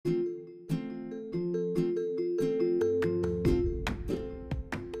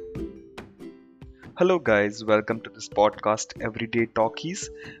Hello, guys, welcome to this podcast, Everyday Talkies,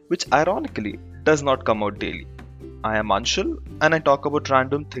 which ironically does not come out daily. I am Anshul and I talk about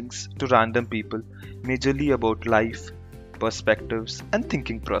random things to random people, majorly about life, perspectives, and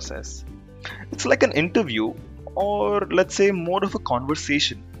thinking process. It's like an interview, or let's say more of a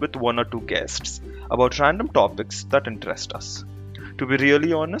conversation with one or two guests about random topics that interest us. To be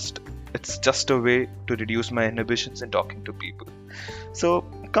really honest, it's just a way to reduce my inhibitions in talking to people. So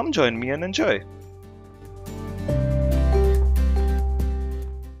come join me and enjoy.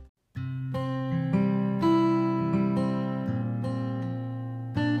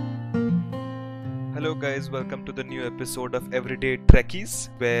 Hello, guys, welcome to the new episode of Everyday Trekkies,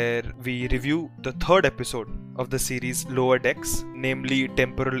 where we review the third episode of the series Lower Decks, namely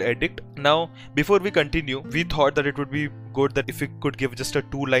Temporal Edict. Now, before we continue, we thought that it would be good that if we could give just a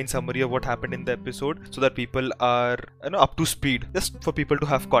two-line summary of what happened in the episode so that people are up to speed, just for people to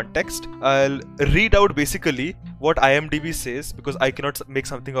have context. I'll read out basically what IMDb says because I cannot make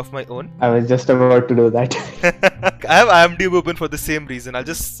something of my own. I was just about to do that. I have IMDb open for the same reason. I'll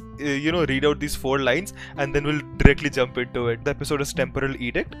just read out these four lines and then we'll directly jump into it. The episode is Temporal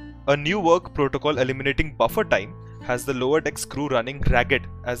Edict. A new work protocol eliminating buffer time has the Lower Decks crew running ragged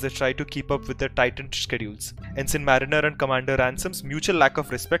as they try to keep up with their tightened schedules. Ensign Mariner and Commander Ransom's mutual lack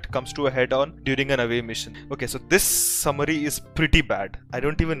of respect comes to a head-on during an away mission. Okay, so this summary is pretty bad. I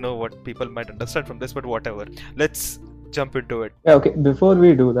don't even know what people might understand from this, but whatever. Let's jump into it. Yeah, okay. Before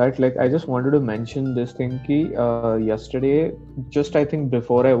we do that, I just wanted to mention this thing ki yesterday, just I think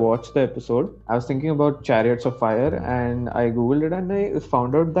before I watched the episode, I was thinking about Chariots of Fire and I googled it and I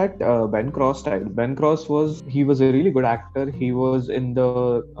found out that Ben Cross died. Ben Cross was a really good actor. He was in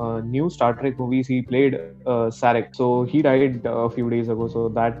the new Star Trek movies. He played Sarek. So he died a few days ago.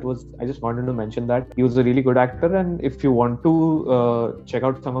 So I just wanted to mention that he was a really good actor. And if you want to check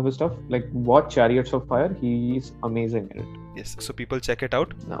out some of his stuff, watch Chariots of Fire. He's amazing in it. Yes, so people check it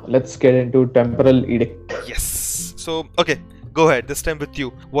out. Now let's get into Temporal Edict. Yes. So, okay. Go ahead, this time with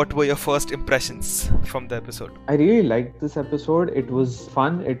you. What were your first impressions from the episode? I really liked this episode. It was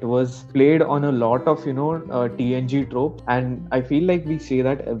fun. It was played on a lot of, TNG tropes. And I feel like we say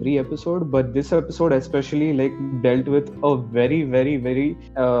that every episode, but this episode especially dealt with a very, very, very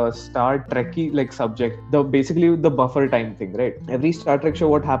Star Trekky subject. Basically the buffer time thing, right? Every Star Trek show,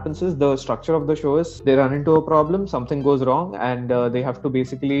 what happens is the structure of the show is they run into a problem, something goes wrong, and they have to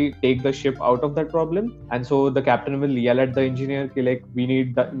basically take the ship out of that problem. And so the captain will yell at the engineer, we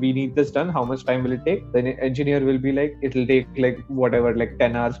need this done. How much time will it take? Then engineer will be like, it'll take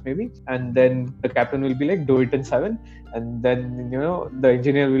 10 hours maybe. And then the captain will be like, do it in 7. And then the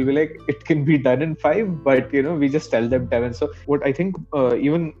engineer will be like, it can be done in 5, but we just tell them 10. So what I think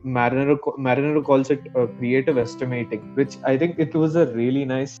even Mariner calls it creative estimating, which I think it was a really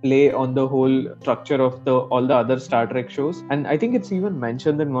nice play on the whole structure of all the other Star Trek shows. And I think it's even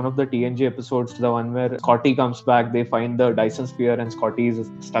mentioned in one of the TNG episodes, the one where Scotty comes back, they find the Dyson sphere and Scotty is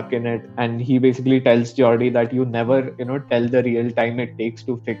stuck in it, and he basically tells Geordi that you never tell the real time it takes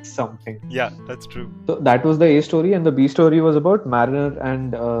to fix something. Yeah, that's true. So that was the A story, and the B story was about Mariner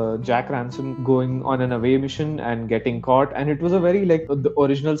and Jack Ransom going on an away mission and getting caught. And it was a very the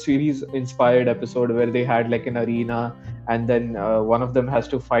original series inspired episode where they had an arena, and then one of them has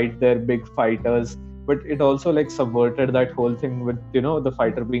to fight their big fighters. But it also subverted that whole thing with the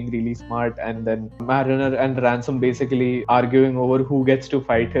fighter being really smart, and then Mariner and Ransom basically arguing over who gets to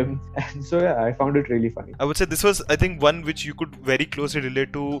fight him. And so yeah, I found it really funny. I would say this was, I think, one which you could very closely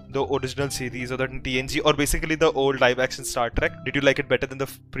relate to the original series or the TNG or basically the old live action Star Trek. Did you like it better than the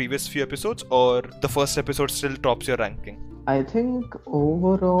previous few episodes, or the first episode still tops your ranking? I think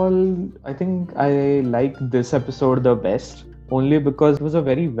overall, I like this episode the best. Only because it was a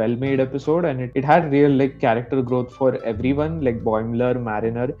very well-made episode and it had real character growth for everyone, Boimler,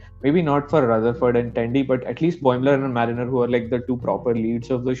 Mariner, maybe not for Rutherford and Tendi, but at least Boimler and Mariner, who are the two proper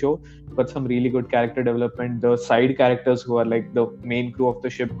leads of the show, got some really good character development. The side characters who are the main crew of the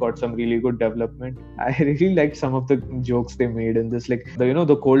ship got some really good development. I really liked some of the jokes they made in this,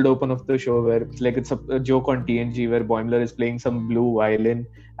 the cold open of the show where it's a joke on TNG where Boimler is playing some blue violin.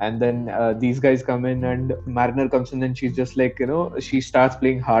 And then these guys come in and Mariner comes in and she's just she starts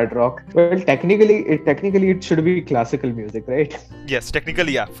playing hard rock. Well, technically it should be classical music, right? Yes,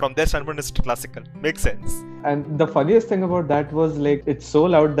 technically, yeah. From their standpoint, it's classical. Makes sense. And the funniest thing about that was it's so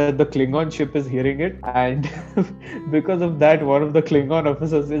loud that the Klingon ship is hearing it. And because of that, one of the Klingon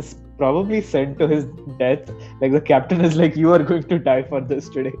officers is probably sent to his death. Like the captain is like, you are going to die for this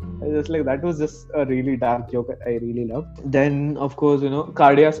today. I just like, that was just a really dark joke I really loved. Then of course,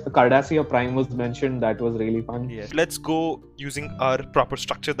 Cardassia Prime was mentioned. That was really fun. Yes. Let's go using our proper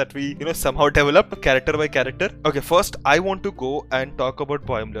structure that we somehow develop character by character. Okay, first I want to go and talk about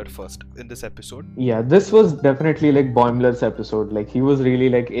Boimler first in this episode. Yeah, this was definitely like Boimler's episode. Like he was really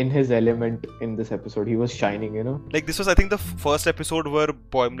like in his element in this episode. He was shining, Like this was, I think, the first episode where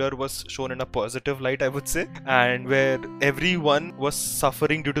Boimler was shown in a positive light, I would say, and where everyone was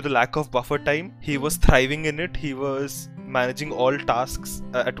suffering due to the lack of buffer time. He was thriving in it. He was managing all tasks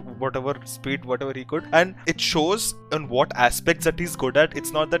at whatever speed, whatever he could, and it shows on what aspects that he's good at.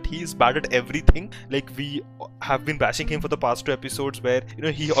 It's not that he's bad at everything. Like we have been bashing him for the past 2 episodes where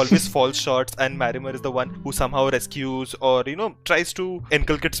he always falls short, and Marimer is the one who somehow rescues or tries to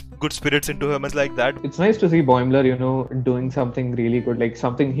inculcate good spirits into him, as like that. It's nice to see Boimler doing something really good, like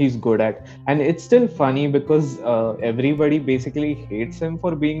something he's good at. And it's still funny because everybody basically hates him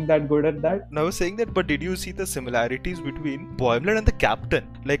for being that good at that. Now I was saying that, but did you see the similarities between Boimler and the captain?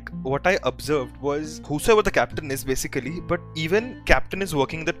 Like what I observed was, whosoever the captain is basically, but even captain is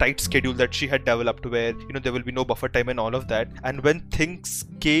working the tight schedule that she had developed where there will be no buffer time and all of that, and when things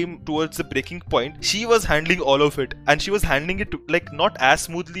came towards the breaking point, she was handling all of it, and she was handling it like not as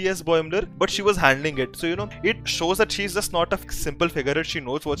smoothly as Boimler, but she was handling it. So it shows that she's just not a simple figurehead. She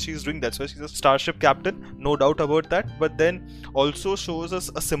knows what she's doing. That's why she's a starship captain, no doubt about that. But then also shows us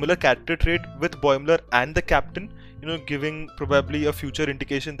a similar character trait with Boimler and the captain, giving probably a future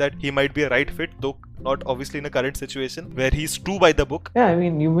indication that he might be a right fit, though not obviously in a current situation where he's true by the book. Yeah, I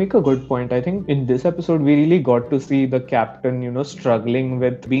mean, you make a good point. I think in this episode, we really got to see the captain, struggling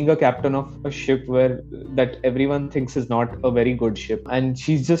with being a captain of a ship where that everyone thinks is not a very good ship. And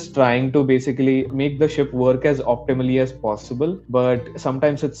she's just trying to basically make the ship work as optimally as possible. But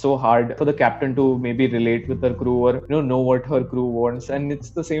sometimes it's so hard for the captain to maybe relate with her crew or, know what her crew wants. And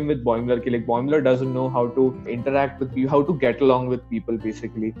it's the same with Boimler. Like Boimler doesn't know how to interact with you, how to get along with people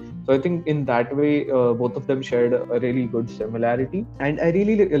basically. So I think in that way, both of them shared a really good similarity. And I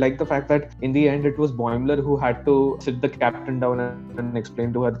really like the fact that in the end it was Boimler who had to sit the captain down and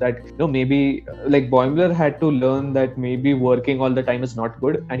explain to her that maybe like Boimler had to learn that maybe working all the time is not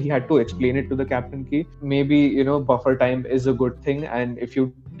good, and he had to explain it to the captain ki maybe buffer time is a good thing, and if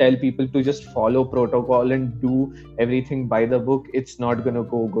you tell people to just follow protocol and do everything by the book, it's not gonna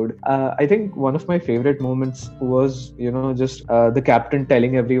go good. I think one of my favorite moments was just the captain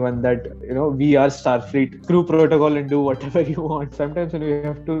telling everyone that we are Starfleet, screw protocol and do whatever you want. Sometimes we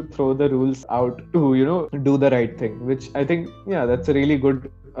have to throw the rules out to do the right thing, which I think that's a really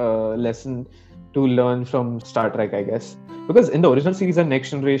good lesson to learn from Star Trek, I guess. Because in the original series and Next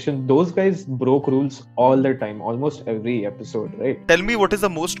Generation, those guys broke rules all the time, almost every episode, right? Tell me what is the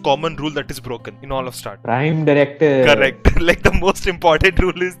most common rule that is broken in all of Star Trek? Prime Directive. Correct. Like the most important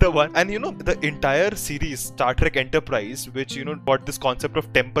rule is the one. And the entire series, Star Trek Enterprise, which got this concept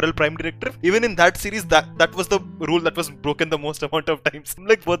of temporal Prime Directive, even in that series, that was the rule that was broken the most amount of times. I'm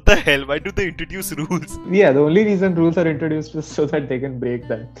like, what the hell? Why do they introduce rules? Yeah, the only reason rules are introduced is so that they can break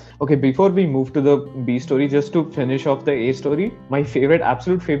them. Okay, before we move to the B story, just to finish off the A story, my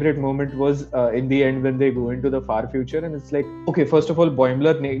absolute favorite moment was in the end when they go into the far future, and it's like, okay, first of all,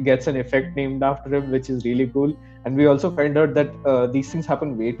 Boimler gets an effect named after him, which is really cool. And we also find out that these things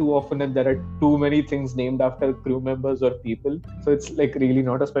happen way too often, and there are too many things named after crew members or people. So it's like really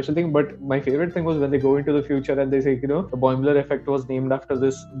not a special thing. But my favorite thing was when they go into the future and they say, the Boimler effect was named after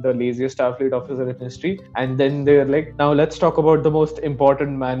the laziest Starfleet officer in history. And then they're like, now let's talk about the most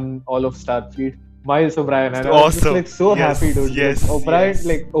important man in all of Starfleet, Miles O'Brien. And awesome. I was just so happy, dude. Yes,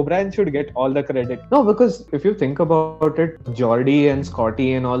 O'Brien should get all the credit. No, because if you think about it, Geordi and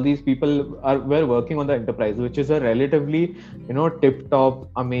Scotty and all these people were working on the Enterprise, which is a relatively, tip-top,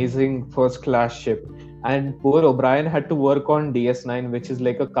 amazing first-class ship. And poor O'Brien had to work on DS9, which is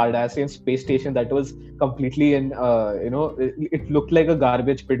like a Cardassian space station that was completely in, it looked like a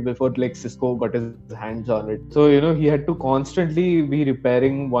garbage pit before like Cisco got his hands on it. So, he had to constantly be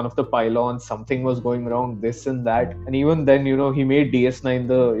repairing one of the pylons. Something was going wrong, this and that. And even then, he made DS9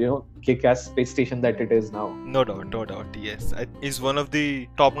 the, kick-ass space station that it is now. No doubt. Yes, he's one of the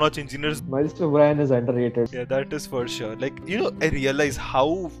top-notch engineers. Miles O'Brien is underrated. Yeah, that is for sure. Like, I realize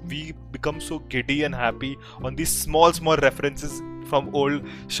how we become so giddy and happy on these small references from old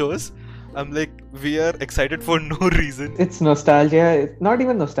shows. I'm like, we are excited for no reason. It's nostalgia. It's not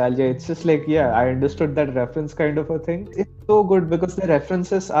even nostalgia. It's just like, I understood that reference kind of a thing. It's so good because the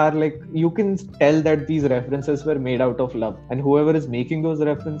references are like, you can tell that these references were made out of love, and whoever is making those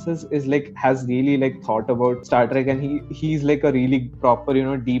references is like has really like thought about Star Trek, and he's like a really proper,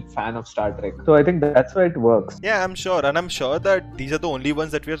 deep fan of Star Trek. So I think that's why it works. Yeah, I'm sure, and I'm sure that these are the only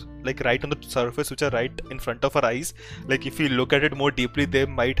ones that we're like right on the surface, which are right in front of our eyes. Like if you look at it more deeply, they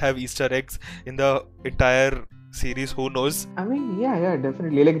might have Easter eggs in the entire series. Who knows? I mean, yeah,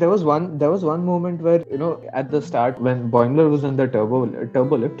 definitely. Like there was one moment where, at the start when Boimler was in the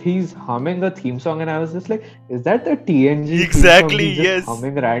turbo lift, he's humming a theme song, and I was just like, is that the TNG Exactly, theme song? He's yes. just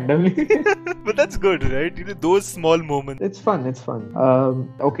humming randomly. But that's good, right? Those small moments. It's fun.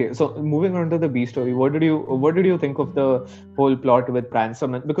 Okay, so moving on to the B story, what did you think of the whole plot with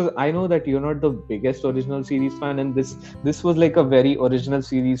Ransom? Because I know that you're not the biggest original series fan, and this was like a very original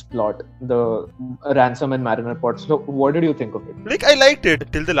series plot, the Ransom and Mariner plot. So what did you think of it? Like I liked it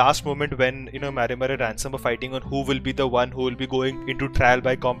till the last moment when Mariner and Ransom are fighting on who will be the one who will be going into trial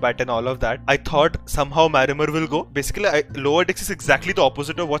by combat and all of that. I thought somehow Mariner will go. Basically, Lower Decks is exactly the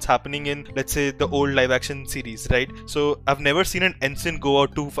opposite of what's happening in, let's say, the old live action series, right? So I've never seen an ensign go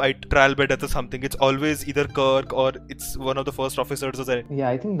out to fight trial by death or something. It's always either Kirk or it's one of the first officers or something. Yeah,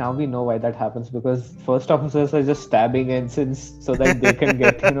 I think now we know why that happens, because first officers are just stabbing ensigns so that they can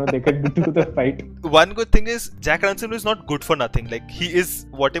get they can do the fight. One good thing is Jack Ransom is not good for nothing. Like he is,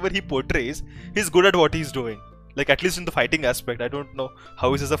 whatever he portrays, he's good at what he's doing. Like at least in the fighting aspect. I don't know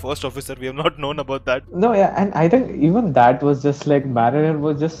how he's a first officer. We have not known about that. No, yeah, and I think even that was just like Mariner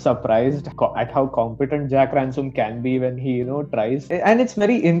was just surprised at how competent Jack Ransom can be when he tries. And it's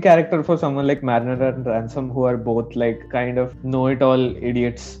very in character for someone like Mariner and Ransom, who are both like kind of know-it-all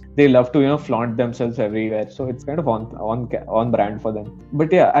idiots. They love to flaunt themselves everywhere, so it's kind of on brand for them.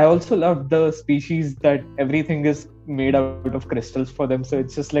 But yeah, I also love the species that everything is made out of crystals for them, so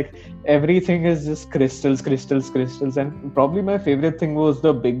it's just like everything is just crystals. And probably my favorite thing was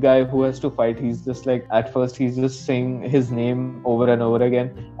the big guy who has to fight. He's just like, at first he's just saying his name over and over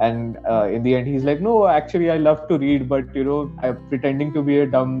again, and in the end he's like, no, actually I love to read, but pretending to be a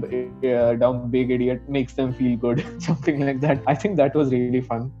dumb big idiot makes them feel good. Something like that. I think that was really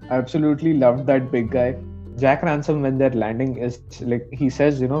fun. I absolutely loved that big guy. Jack Ransom, when they're landing, is like, he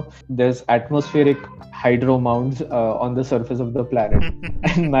says, there's atmospheric hydro mounds on the surface of the planet.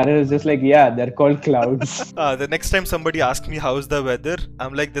 And Mariner is just like, yeah, they're called clouds. The next time somebody asks me how's the weather,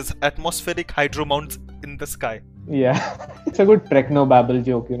 I'm like, there's atmospheric hydro mounts in the sky. Yeah, it's a good techno-babble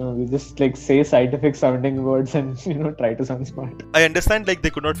joke, we just like say scientific sounding words and try to sound smart. I understand like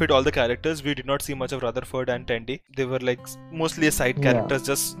they could not fit all the characters. We did not see much of Rutherford and Tendi. They were like mostly a side characters,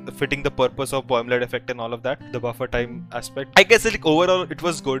 just fitting the purpose of Boimler effect and all of that, the buffer time aspect. I guess like overall it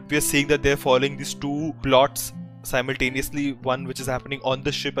was good. We are seeing that they're following these two plots simultaneously, one which is happening on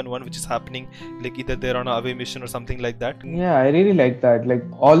the ship and one which is happening like either they're on an away mission or something like that. Yeah, I really like that. Like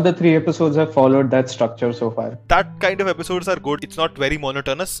all the 3 episodes have followed that structure so far. That kind of episodes are good. It's not very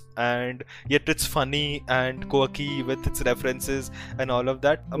monotonous, and yet it's funny and quirky with its references and all of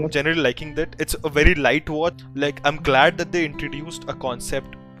that. I'm generally liking that. It's a very light watch. Like I'm glad that they introduced a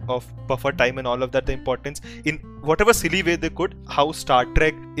concept of buffer time and all of that, the importance in whatever silly way they could, how Star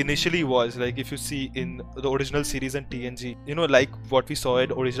Trek initially was. Like if you see in the original series and TNG, like what we saw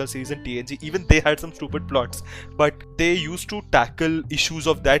in original series and TNG, even they had some stupid plots, but they used to tackle issues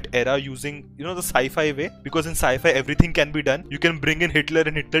of that era using the sci-fi way, because in sci-fi everything can be done. You can bring in Hitler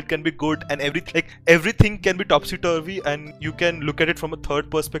and Hitler can be good, and everything can be topsy-turvy, and you can look at it from a third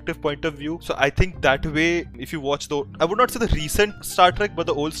perspective point of view. So I think that way, if you watch I would not say the recent Star Trek, but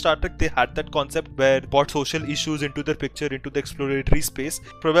the old Star Trek, they had that concept where brought social issues into the picture, into the exploratory space.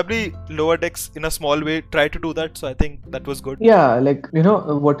 Probably Lower Decks in a small way tried to do that, so I think that was good. Yeah, like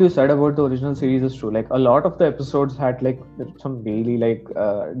what you said about the original series is true. Like a lot of the episodes had like some really like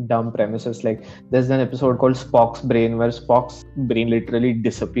dumb premises. Like there's an episode called Spock's Brain, where Spock's brain literally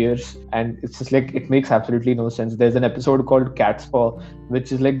disappears, and it's just like, it makes absolutely no sense. There's an episode called Cat's Paw,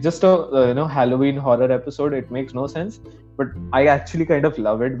 which is like just a Halloween horror episode. It makes no sense, but I actually kind of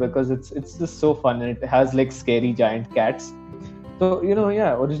love it because it's just so fun, and it has like scary giant cats. So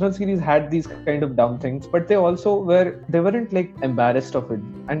original series had these kind of dumb things, but they weren't like embarrassed of it.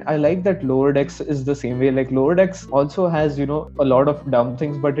 And I like that Lower Decks is the same way. Like Lower Decks also has a lot of dumb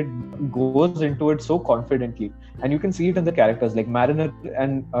things, but it goes into it so confidently. and you can see it in the characters like Mariner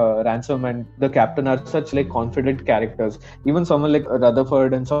and Ransom and the captain are such like confident characters. Even someone like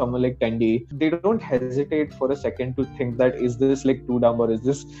Rutherford and someone like Tendi, they don't hesitate for a second to think that is this like too dumb, or is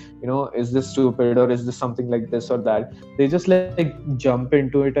this, is this stupid, or is this something like this or that. They just like jump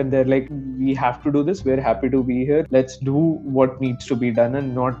into it and they're like, we have to do this, we're happy to be here, let's do what needs to be done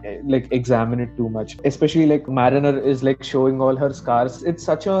and not like examine it too much. Especially like Mariner is like showing all her scars. It's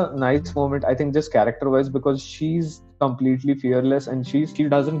such a nice moment, I think, just character wise, because she's completely fearless and she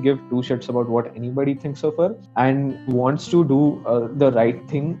doesn't give two shits about what anybody thinks of her, and wants to do the right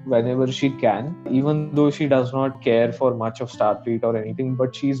thing whenever she can, even though she does not care for much of Starfleet or anything,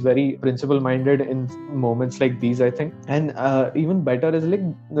 but she's very principle minded in moments like these, I think. And even better is like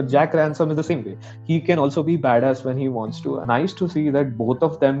Jack Ransom is the same way. He can also be badass when he wants to. Nice to see that both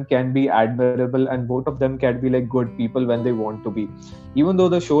of them can be admirable and both of them can be like good people when they want to be, even though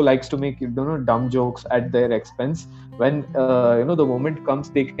the show likes to make dumb jokes at their expense. When the moment comes,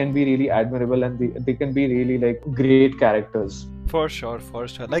 they can be really admirable and they can be really like great characters. For sure.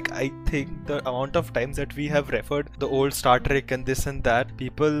 Like, I think the amount of times that we have referred the old Star Trek and this and that,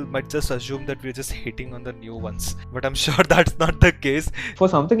 people might just assume that we're just hating on the new ones. But I'm sure that's not the case. For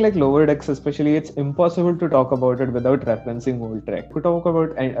something like Lower Decks especially, it's impossible to talk about it without referencing old Trek. We talk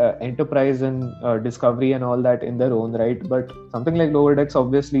about Enterprise and Discovery and all that in their own right, but something like Lower Decks,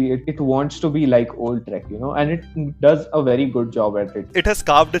 obviously, it wants to be like old Trek, and it does a very good job at it. It has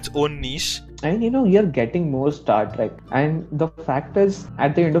carved its own niche. And you're getting more Star Trek. And the fact is,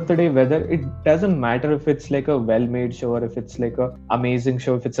 at the end of the day, whether it doesn't matter if it's like a well-made show or if it's like a amazing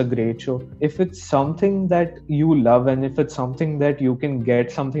show, if it's a great show, if it's something that you love and if it's something that you can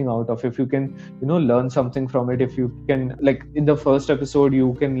get something out of, if you can, learn something from it, if you can, like in the first episode,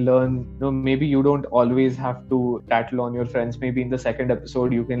 you can learn, maybe you don't always have to tattle on your friends. Maybe in the second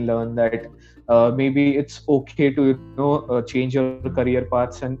episode, you can learn that maybe it's okay to, change your career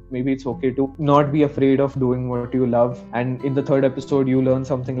paths, and maybe it's okay to not be afraid of doing what you love. And in the third episode, you learn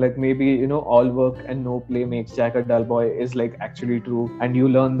something like maybe, all work and no play makes Jack a dull boy is like actually true. And you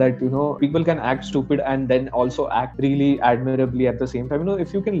learn that, people can act stupid and then also act really admirably at the same time.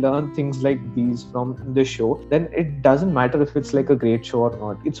 If you can learn things like these from this show, then it doesn't matter if it's like a great show or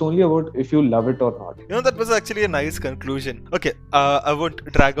not. It's only about if you love it or not. That was actually a nice conclusion. Okay, I won't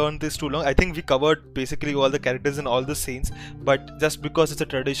drag on this too long. I think we covered basically all the characters and all the scenes, but just because it's a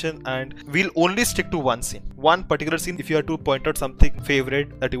tradition, and we'll only stick to one scene, one particular scene. If you had to point out something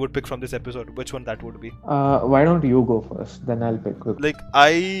favorite that you would pick from this episode, which one that would be? Why don't you go first, then I'll pick. Like,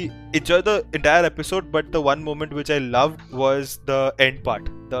 I enjoyed the entire episode, but the one moment which I loved was the end part,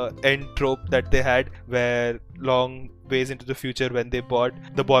 the end trope that they had, where long ways into the future, when they bought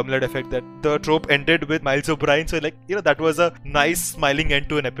the Boimler effect, that the trope ended with Miles O'Brien. So like, that was a nice smiling end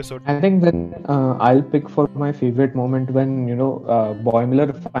to an episode. I think then I'll pick for my favorite moment when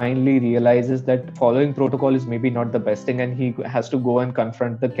Boimler finally realizes that following protocol is maybe not the best thing, and he has to go and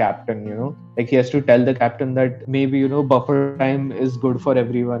confront the captain. Like he has to tell the captain that maybe buffer time is good for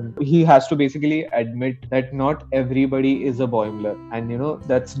everyone. He has to basically admit that not everybody is a Boimler, and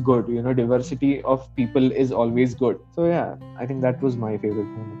that's good. Diversity of people is always good. So yeah, I think that was my favorite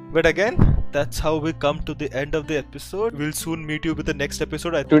moment. But again, that's how we come to the end of the episode. We'll soon meet you with the next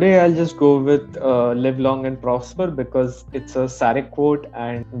episode. Today I'll just go with Live Long and Prosper because it's a Sarek quote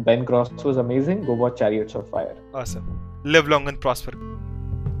and Ben Cross was amazing. Go watch Chariots of Fire. Awesome. Live long and prosper.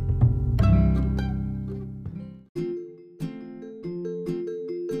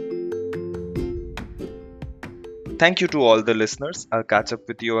 Thank you to all the listeners. I'll catch up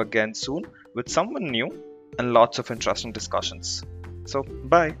with you again soon with someone new and lots of interesting discussions. So,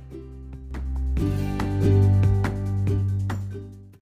 bye.